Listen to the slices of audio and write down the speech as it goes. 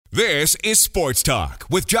This is Sports Talk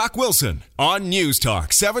with Jock Wilson on News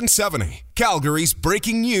Talk 770, Calgary's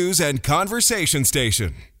breaking news and conversation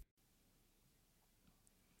station.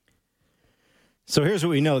 So here's what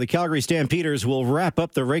we know. The Calgary Stampeders will wrap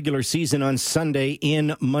up the regular season on Sunday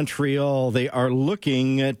in Montreal. They are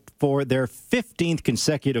looking for their 15th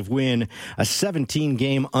consecutive win, a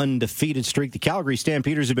 17-game undefeated streak. The Calgary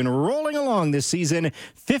Stampeders have been rolling along this season,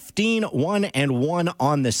 15-1-1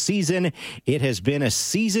 on the season. It has been a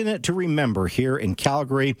season to remember here in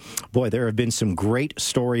Calgary. Boy, there have been some great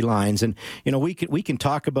storylines. And, you know, we can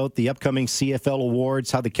talk about the upcoming CFL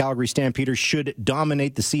awards, how the Calgary Stampeders should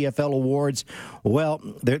dominate the CFL awards. Well,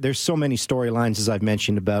 there's so many storylines, as I've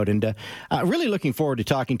mentioned about, and really looking forward to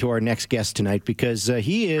talking to our next guest tonight because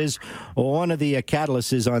he is one of the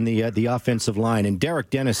catalysts on the offensive line, and Derek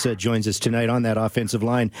Dennis joins us tonight on that offensive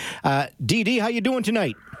line. DD, how you doing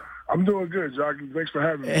tonight? I'm doing good, Jockey. Thanks for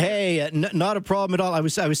having me. Hey, not a problem at all. I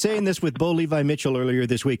was saying this with Bo Levi Mitchell earlier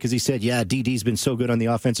this week because he said, yeah, DD's been so good on the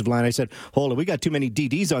offensive line. I said, hold on, we got too many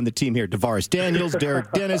DDs on the team here. Tavares Daniels,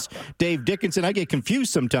 Derek Dennis, Dave Dickinson. I get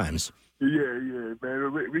confused sometimes. Yeah,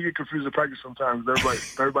 man. We get confused in practice sometimes.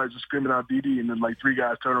 Everybody's just screaming out DD, and then like three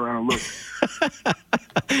guys turn around and look.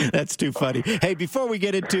 That's too funny. Hey, before we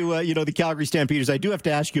get into the Calgary Stampeders, I do have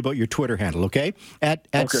to ask you about your Twitter handle, okay?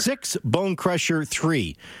 At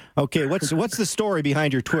 6BoneCrusher3. Okay, what's the story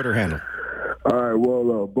behind your Twitter handle? All right,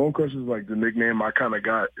 well, Bone Crusher is like the nickname I kind of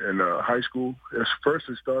got in high school. At first,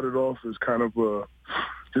 it started off as kind of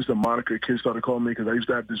just a moniker kids started calling me because I used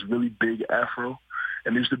to have this really big afro.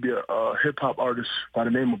 And there used to be a hip-hop artist by the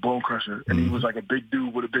name of Bone Crusher, and he was like a big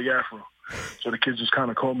dude with a big afro. So the kids just kind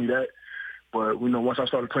of called me that. But, once I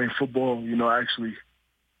started playing football, I actually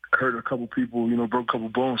hurt a couple people, broke a couple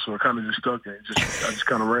bones, so it kind of just stuck. And I just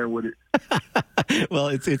kind of ran with it. Well,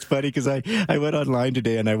 it's funny because I went online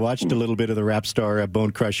today and I watched a little bit of the rap star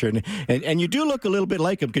Bone Crusher, and you do look a little bit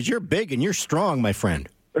like him because you're big and you're strong, my friend.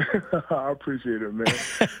 I appreciate it, man.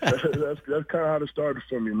 That's kind of how it started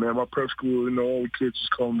for me, man. My prep school, all the kids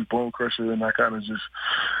just called me Bone Crusher, and I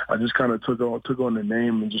just kind of took on the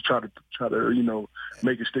name and just try to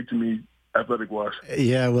make it stick to me athletic wise.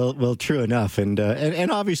 Yeah, well, true enough, and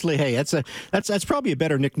obviously, hey, that's probably a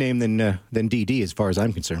better nickname than DD as far as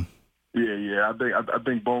I'm concerned. Yeah. I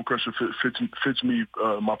think Bone Crusher fits me,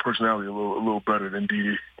 my personality a little better than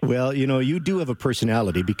DD. Well, you do have a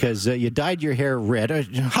personality because you dyed your hair red.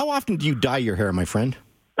 How often do you dye your hair, my friend?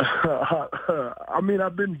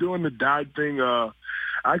 I've been doing the dyed thing. I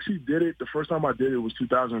actually did it. The first time I did it was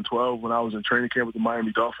 2012 when I was in training camp with the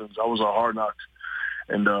Miami Dolphins. I was on Hard Knocks,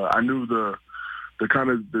 and I knew the kind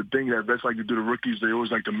of the thing that vets like to do to rookies. They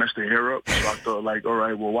always like to mess their hair up. So I thought, like, all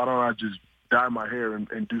right, well, why don't I just dye my hair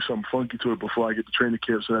and do something funky to it before I get to training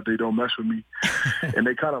camp so that they don't mess with me. And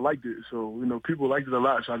they kind of liked it. So, people liked it a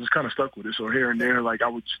lot. So I just kind of stuck with it. So here and there, like I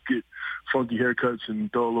would just get funky haircuts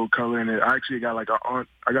and throw a little color in it. I actually got like I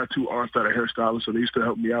got two aunts that are hairstylists. So they used to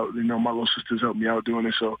help me out. My little sisters helped me out doing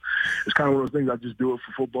it. So it's kind of one of those things I just do it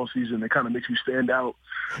for football season. It kind of makes me stand out.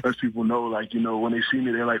 Lets people know, like, when they see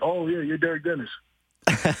me, they're like, oh, yeah, you're Derek Dennis.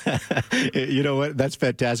 You know what? That's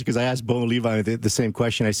fantastic because I asked Bo Levi the same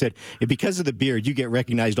question. I said, because of the beard, you get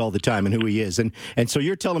recognized all the time and who he is. And so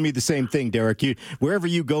you're telling me the same thing, Derek. Wherever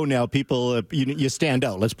you go now, people, you stand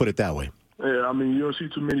out. Let's put it that way. Yeah, you don't see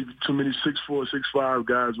too many 6'4", 6'5"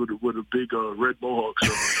 guys with a big red mohawk.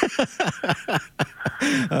 So.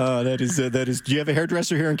 That is. Do you have a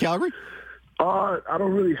hairdresser here in Calgary? I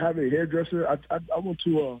don't really have a hairdresser. I went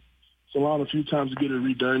to salon a few times to get it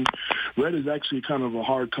redone. Red is actually kind of a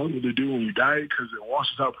hard color to do when you dye it because it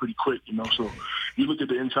washes out pretty quick, So you look at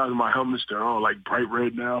the inside of my helmets; they're all like bright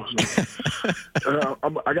red now. So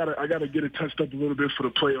I gotta get it touched up a little bit for the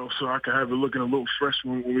playoffs so I can have it looking a little fresh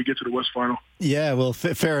when we get to the West Final. Yeah, well,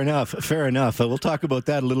 fair enough. We'll talk about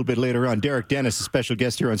that a little bit later on. Derek Dennis, a special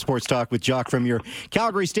guest here on Sports Talk with Jock from your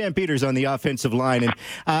Calgary Stampeders on the offensive line. And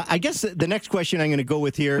I guess the next question I'm going to go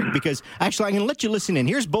with here, because actually I'm going to let you listen in.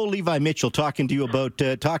 Here's Bo Levi Mitchell talking to you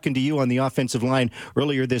on the offensive line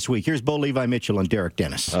earlier this week. Here's Bo Levi Mitchell on Derek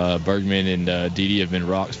Dennis. Bergman and Dede have been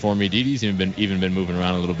rocks for me. Dede's even been moving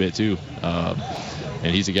around a little bit too.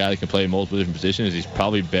 And he's a guy that can play multiple different positions. He's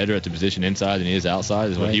probably better at the position inside than he is outside,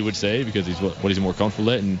 is what he would say, because he's what he's more comfortable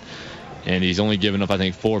at. And he's only given up, I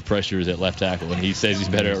think, 4 pressures at left tackle, and he says he's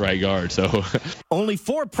better at right guard. So only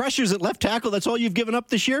 4 pressures at left tackle? That's all you've given up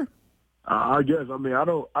this year? I guess. I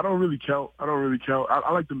don't really count.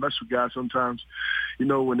 I like to mess with guys sometimes.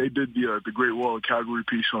 When they did the Great Wall of Calgary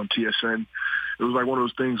piece on TSN, it was like one of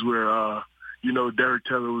those things where Derek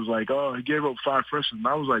Taylor was like, oh, he gave up 5 pressures. And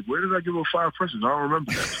I was like, where did I give up 5 pressures? I don't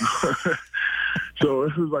remember that. So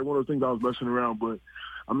it was like one of those things I was messing around. But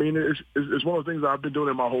I mean, it's one of the things that I've been doing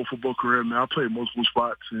in my whole football career, man. I played multiple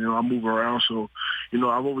spots, I move around. So,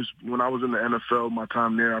 I've always, when I was in the NFL, my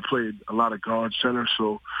time there, I played a lot of guard center.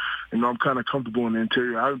 So, I'm kind of comfortable in the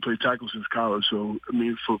interior. I haven't played tackle since college. So, I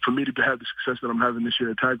mean, for me to have the success that I'm having this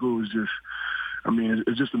year at tackle is just,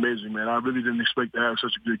 it's just amazing, man. I really didn't expect to have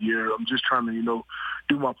such a good year. I'm just trying to,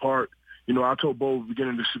 do my part. I told Bo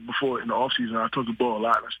before in the offseason, I told Bo a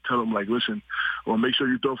lot. I should tell him, like, listen, well, make sure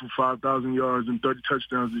you throw for 5,000 yards and 30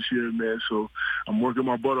 touchdowns this year, man. So I'm working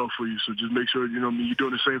my butt off for you. So just make sure, you're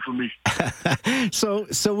doing the same for me.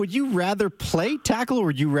 So would you rather play tackle or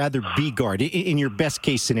would you rather be guard in your best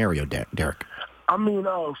case scenario, Derek? I mean,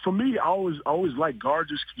 for me, I always liked guard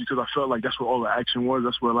just because I felt like that's where all the action was.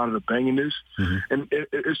 That's where a lot of the banging is. Mm-hmm. And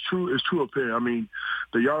it's true. It's true up here. I mean,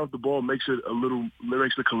 the yard of the ball makes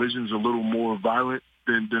the collisions a little more violent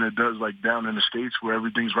than it does like down in the States where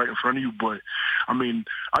everything's right in front of you. But I mean,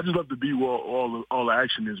 I just love to be where all the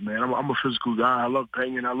action is, man. I'm a physical guy. I love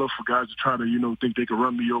banging. I love for guys to try to think they can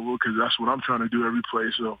run me over because that's what I'm trying to do every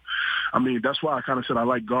play. So, I mean, that's why I kind of said I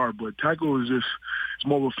like guard. But tackle is just it's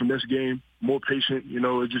more of a finesse game, more patient.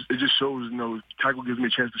 It just shows. Tackle gives me a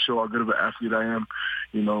chance to show how good of an athlete I am.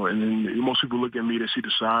 And then most people look at me, they see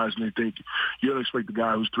the size, and they think you don't expect the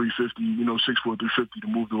guy who's 350, 6'4", 350 to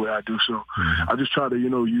move the way I do. So I just try to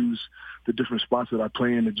use the different spots that I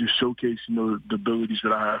play in to just showcase the abilities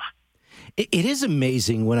that I have. It is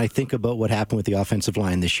amazing when I think about what happened with the offensive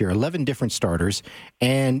line this year. 11 different starters,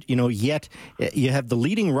 and, yet you have the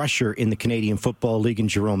leading rusher in the Canadian Football League in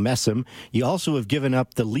Jerome Messam. You also have given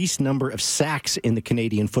up the least number of sacks in the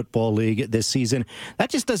Canadian Football League this season. That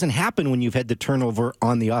just doesn't happen when you've had the turnover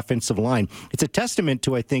on the offensive line. It's a testament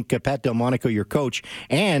to, I think, Pat Delmonico, your coach,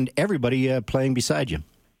 and everybody playing beside you.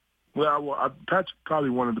 Well, Pat's probably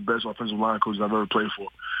one of the best offensive line coaches I've ever played for.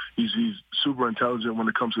 He's super intelligent when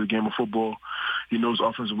it comes to the game of football. He knows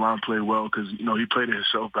offensive line play well because, he played it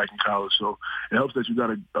himself back in college. So it helps that you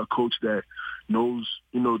got a coach that knows,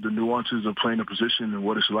 the nuances of playing a position and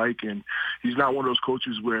what it's like. And he's not one of those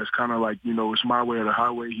coaches where it's kind of like, it's my way or the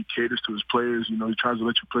highway. He caters to his players. He tries to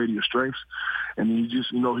let you play to your strengths. And he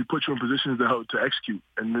just, he puts you in positions to help to execute.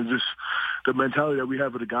 And then just the mentality that we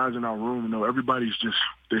have with the guys in our room, everybody's just,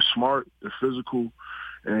 they're smart, they're physical.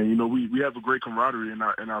 And, we have a great camaraderie in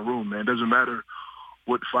our room, man. It doesn't matter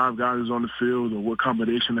what 5 guys is on the field or what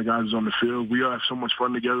combination of guys is on the field. We all have so much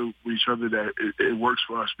fun together with each other that it works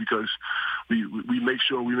for us because we make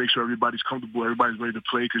sure everybody's comfortable, everybody's ready to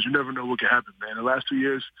play because you never know what can happen, man. The last 2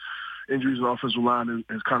 years, injuries on the offensive line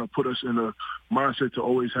has kind of put us in a mindset to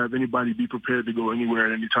always have anybody be prepared to go anywhere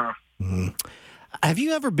at any time. Mm-hmm. Have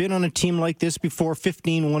you ever been on a team like this before,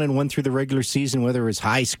 15-1-1 through the regular season, whether it was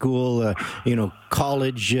high school,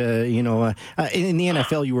 college, in the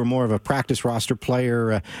NFL you were more of a practice roster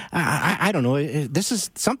player. I don't know. This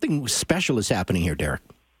is something special is happening here, Derek.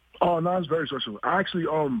 Oh, no, it's very special. I actually,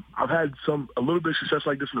 I've had a little bit of success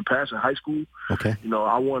like this in the past in high school. Okay.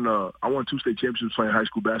 I won 2 state championships playing high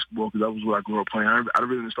school basketball because that was what I grew up playing. I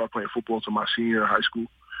really didn't start playing football until my senior year of high school.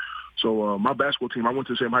 So my basketball team, I went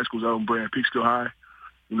to the same high school as Elton Brand, Peekskill High.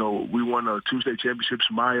 We won 2 state championships.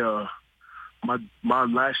 My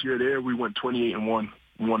last year there, we went 28-1.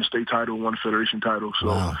 We won a state title, won a federation title. So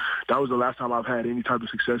wow. That was the last time I've had any type of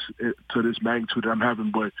success to this magnitude that I'm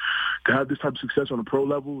having. But to have this type of success on the pro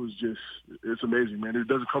level is it's amazing, man. It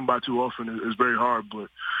doesn't come by too often. It's very hard. But,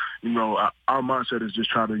 our mindset is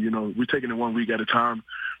just try to, we're taking it 1 week at a time.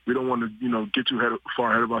 We don't want to, get too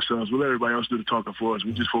far ahead of ourselves. We'll let everybody else do the talking for us.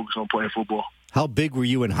 We just focus on playing football. How big were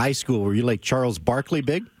you in high school? Were you like Charles Barkley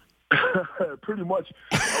big? Pretty much.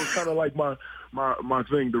 I was kind of like my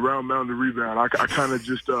thing, the round, mound, and rebound. I kind of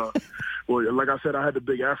just, like I said, I had the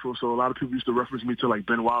big afro, so a lot of people used to reference me to like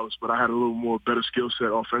Ben Wallace, but I had a little more better skill set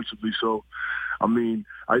offensively. So, I mean,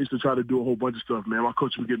 I used to try to do a whole bunch of stuff, man. My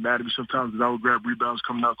coach would get mad at me sometimes because I would grab rebounds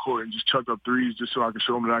coming out court and just chuck up threes just so I could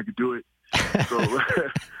show him that I could do it. So,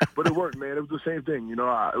 but it worked, man. It was the same thing. It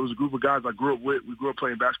was a group of guys I grew up with. We grew up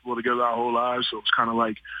playing basketball together our whole lives. So it's kind of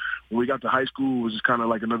like when we got to high school, it was just kind of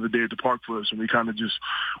like another day at the park for us. And we kind of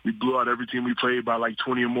we blew out every team we played by like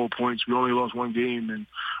 20 or more points. We only lost 1 game, and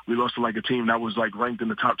we lost to like a team that was like ranked in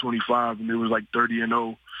the top 25, and it was like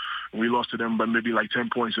 30-0. And we lost to them by maybe like 10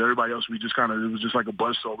 points. So everybody else, it was just like a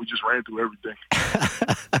buzzsaw. We just ran through everything.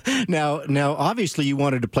 Now, obviously you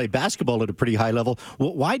wanted to play basketball at a pretty high level.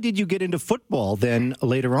 Why did you get into football then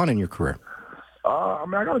later on in your career? I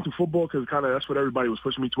got into football because kind of that's what everybody was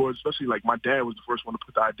pushing me towards, especially like my dad was the first one to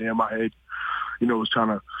put the idea in my head. was trying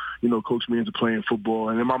to, coach me into playing football.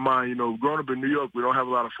 And in my mind, growing up in New York, we don't have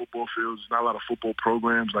a lot of football fields. There's not a lot of football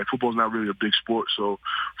programs. Like, football's not really a big sport. So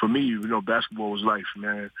for me, basketball was life,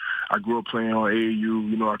 man. I grew up playing on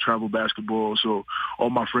AAU. I traveled basketball. So all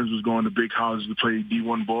my friends was going to big houses to play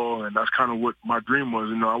D1 ball. And that's kind of what my dream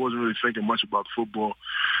was. I wasn't really thinking much about football.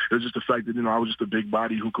 It was just the fact that, I was just a big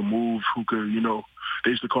body who could move, who could, they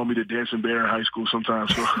used to call me the dancing bear in high school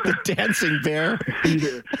sometimes. So. The dancing bear?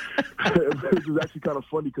 Yeah. It was actually kind of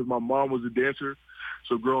funny because my mom was a dancer.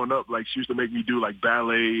 So growing up, like, she used to make me do, like,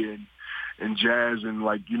 ballet and jazz and,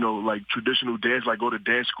 like, traditional dance, like, go to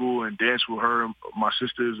dance school and dance with her and my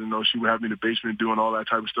sisters. And, she would have me in the basement doing all that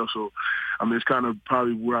type of stuff. So, it's kind of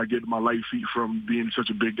probably where I get my light feet from, being such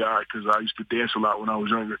a big guy, because I used to dance a lot when I was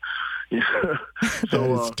younger. Yeah.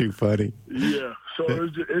 So, that's too funny. Yeah. So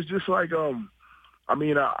it's just like,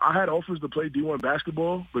 I had offers to play D1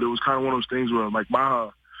 basketball, but it was kind of one of those things where, like,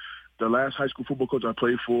 the last high school football coach I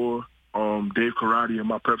played for, Dave Karate at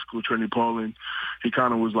my prep school, Trinity Pauling, he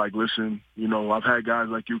kind of was like, listen, I've had guys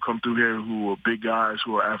like you come through here who are big guys,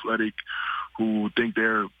 who are athletic, who think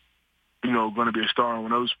they're, going to be a star in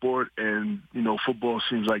another sport, and, football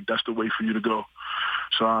seems like that's the way for you to go.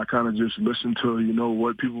 So I kind of just listened to,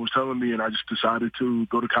 what people was telling me, and I just decided to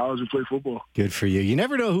go to college and play football. Good for you. You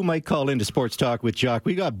never know who might call into Sports Talk with Jock.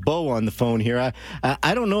 We got Bo on the phone here.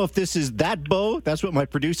 I don't know if this is that Bo. That's what my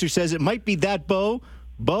producer says. It might be that Bo.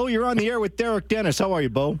 Bo, you're on the air with Derek Dennis. How are you,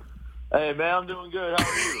 Bo? Hey, man, I'm doing good. How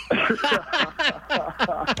are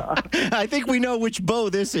you? I think we know which Bo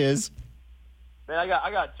this is. Man, I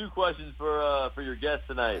got two questions for your guest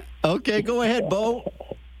tonight. Okay, go ahead, Bo.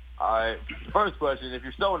 All right. First question, if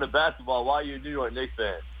you're still into basketball, why are you a New York Knicks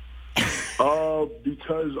fan?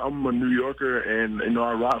 Because I'm a New Yorker, and,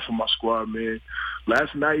 I rock for my squad, man.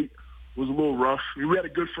 Last night was a little rough. We had a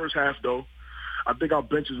good first half, though. I think our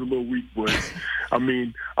bench is a little weak, but,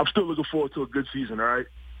 I'm still looking forward to a good season, all right?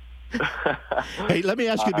 Hey, let me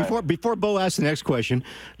ask you, before Bo asks the next question,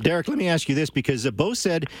 Derek, let me ask you this, because Bo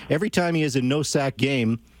said every time he has a no-sack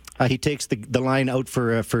game, he takes the line out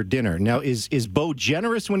for dinner. Now, is Bo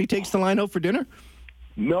generous when he takes the line out for dinner?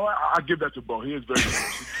 No, I give that to Bo. He is very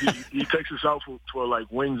generous. He takes us out for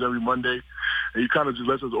like wings every Monday, and he kind of just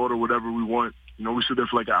lets us order whatever we want. We sit there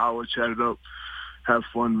for like an hour, chat it up, have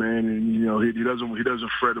fun, man, and he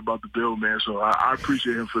doesn't fret about the bill, man. So I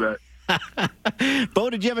appreciate him for that. Bo,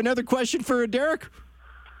 did you have another question for Derek?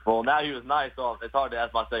 Well, now he was nice, so it's hard to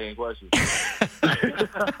ask my second question.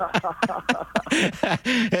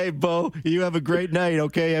 Hey, Bo, you have a great night,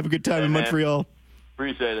 okay? Have a good time in Montreal.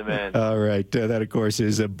 Appreciate it, man. All right. That, of course,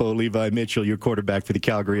 is Bo Levi Mitchell, your quarterback for the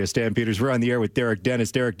Calgary Stampeders. We're on the air with Derek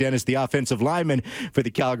Dennis. Derek Dennis, the offensive lineman for the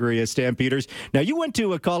Calgary Stampeders. Now, you went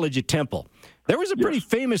to a college at Temple. There was a pretty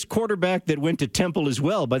famous quarterback that went to Temple as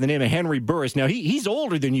well by the name of Henry Burris. Now, he's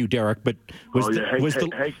older than you, Derek, but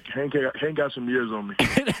Hank got some years on me.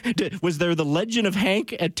 Was there the legend of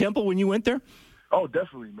Hank at Temple when you went there? Oh,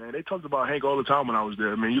 definitely, man. They talked about Hank all the time when I was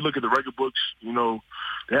there. I mean, you look at the record books,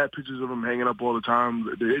 they had pictures of him hanging up all the time.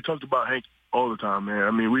 They talked about Hank all the time, man.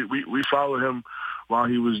 I mean, we followed him while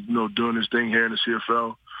he was, doing his thing here in the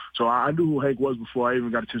CFL. So I knew who Hank was before I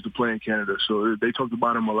even got a chance to play in Canada. So they talked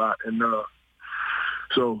about him a lot. And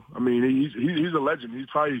so, I mean, he's a legend. He's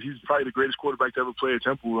probably the greatest quarterback to ever play at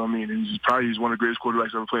Temple. I mean, he's one of the greatest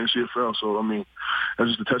quarterbacks to ever play in CFL. So, I mean, that's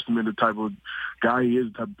just a testament to the type of guy he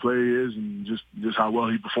is, the type of player he is, and just how well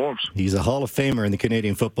he performs. He's a Hall of Famer in the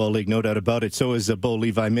Canadian Football League, no doubt about it. So is Bo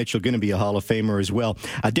Levi Mitchell, going to be a Hall of Famer as well.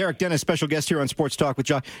 Derek Dennis, special guest here on Sports Talk with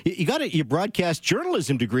Jock. You got your broadcast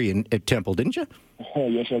journalism degree at Temple, didn't you? Oh,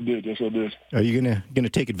 yes, I did. Are you gonna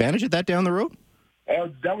take advantage of that down the road?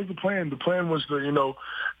 That was the plan. The plan was to,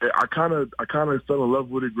 I kind of fell in love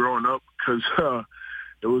with it growing up because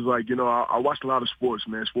it was like, I watched a lot of sports,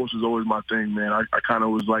 man. Sports was always my thing, man. I kind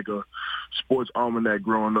of was like a sports almanac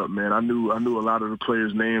growing up, man. I knew a lot of the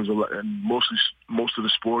players' names and most of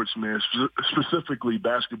the sports, man. Specifically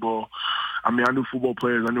basketball. I mean, I knew football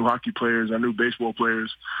players, I knew hockey players, I knew baseball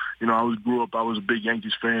players. I was a big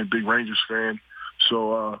Yankees fan, big Rangers fan.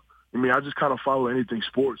 So, I just kind of follow anything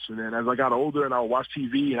sports. And then as I got older and I would watch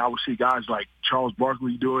TV and I would see guys like Charles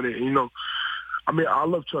Barkley doing it. And, I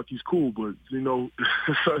love Chuck. He's cool. But, so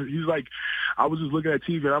he's like, I was just looking at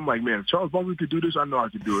TV and I'm like, man, if Charles Barkley could do this, I know I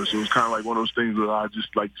could do it. So it was kind of like one of those things where I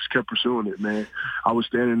just kept pursuing it, man. I was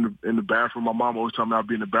standing in the bathroom. My mom always told me I'd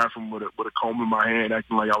be in the bathroom with a comb in my hand,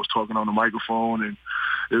 acting like I was talking on the microphone. And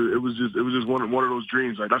it was just one of those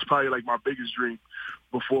dreams. Like, that's probably like my biggest dream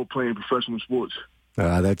before playing professional sports.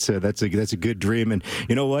 That's a good dream, and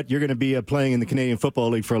you know what? You're going to be playing in the Canadian Football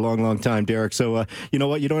League for a long, long time, Derek. So you know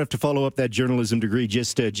what? You don't have to follow up that journalism degree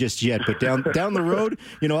just yet. But down the road,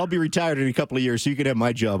 I'll be retired in a couple of years, so you can have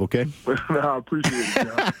my job. Okay? I appreciate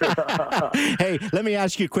it. Hey, let me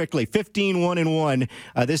ask you quickly. 15-1-1.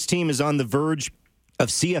 This team is on the verge of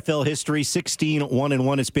CFL history,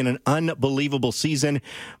 16-1-1. It's been an unbelievable season.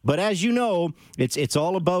 But as you know, it's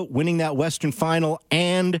all about winning that Western Final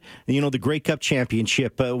and, the Grey Cup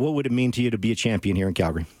Championship. What would it mean to you to be a champion here in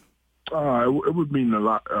Calgary? It would mean a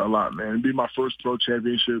lot, man. It'd be my first pro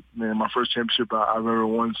championship, man. My first championship I've ever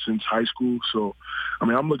won since high school. So,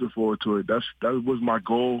 I'm looking forward to it. That was my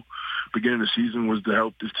goal. Beginning of the season was to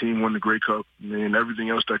help this team win the Grey Cup, and everything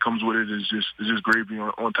else that comes with it is just gravy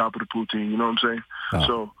on top of the poutine. You know what I'm saying? Oh.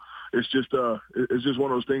 So it's just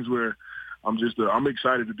one of those things where I'm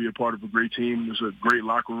excited to be a part of a great team. There's a great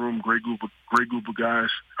locker room, great group of guys.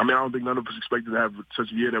 I don't think none of us expected to have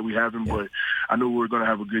such a year that we haven't, but I knew we were going to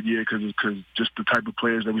have a good year because just the type of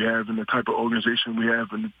players that we have and the type of organization we have,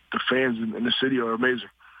 and the fans in the city are amazing.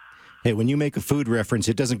 Hey, when you make a food reference,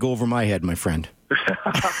 it doesn't go over my head, my friend.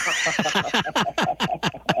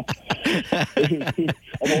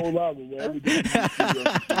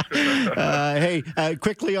 Hey,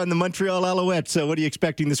 quickly on the Montreal Alouettes, what are you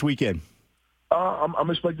expecting this weekend? I'm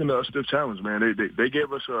expecting a stiff challenge, man. They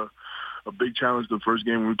gave us a big challenge the first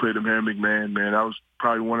game when we played them here in McMahon, man. That was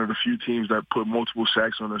probably one of the few teams that put multiple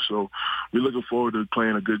sacks on us. So we're looking forward to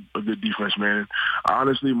playing a good defense, man.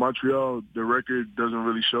 Honestly, Montreal, the record doesn't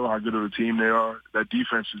really show how good of a team they are. That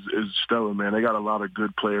defense is stellar, man. They got a lot of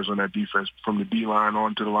good players on that defense, from the D-line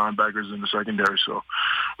on to the linebackers in the secondary. So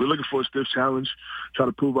we're looking for a stiff challenge, try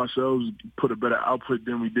to prove ourselves, put a better output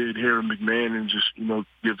than we did here in McMahon, and just,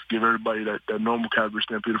 give everybody that normal Calgary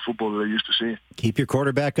Stampede of football that they're used to seeing. Keep your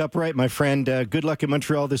quarterback upright, my friend. Good luck in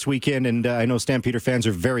Montreal this weekend, and I know Stampeder fans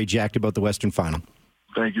are very jacked about the Western Final.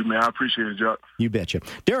 Thank you, man. I appreciate it, Jock. You betcha.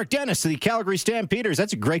 Derek Dennis, the Calgary Stampeders.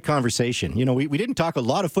 That's a great conversation. We didn't talk a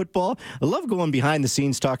lot of football. I love going behind the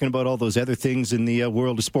scenes talking about all those other things in the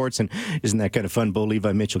world of sports, and isn't that kind of fun? Bo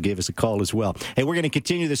Levi Mitchell gave us a call as well. Hey, we're going to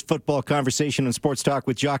continue this football conversation on Sports Talk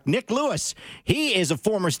with Jock. Nick Lewis, he is a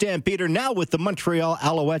former Stampeder, now with the Montreal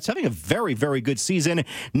Alouettes, having a very, very good season.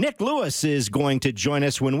 Nick Lewis is going to join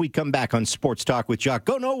us when we come back on Sports Talk with Jock.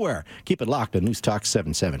 Go nowhere. Keep it locked on News Talk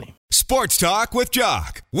 770. Sports Talk with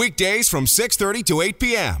Jock. Weekdays from 6:30 to 8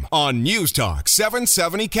 p.m. on News Talk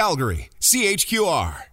 770 Calgary, CHQR.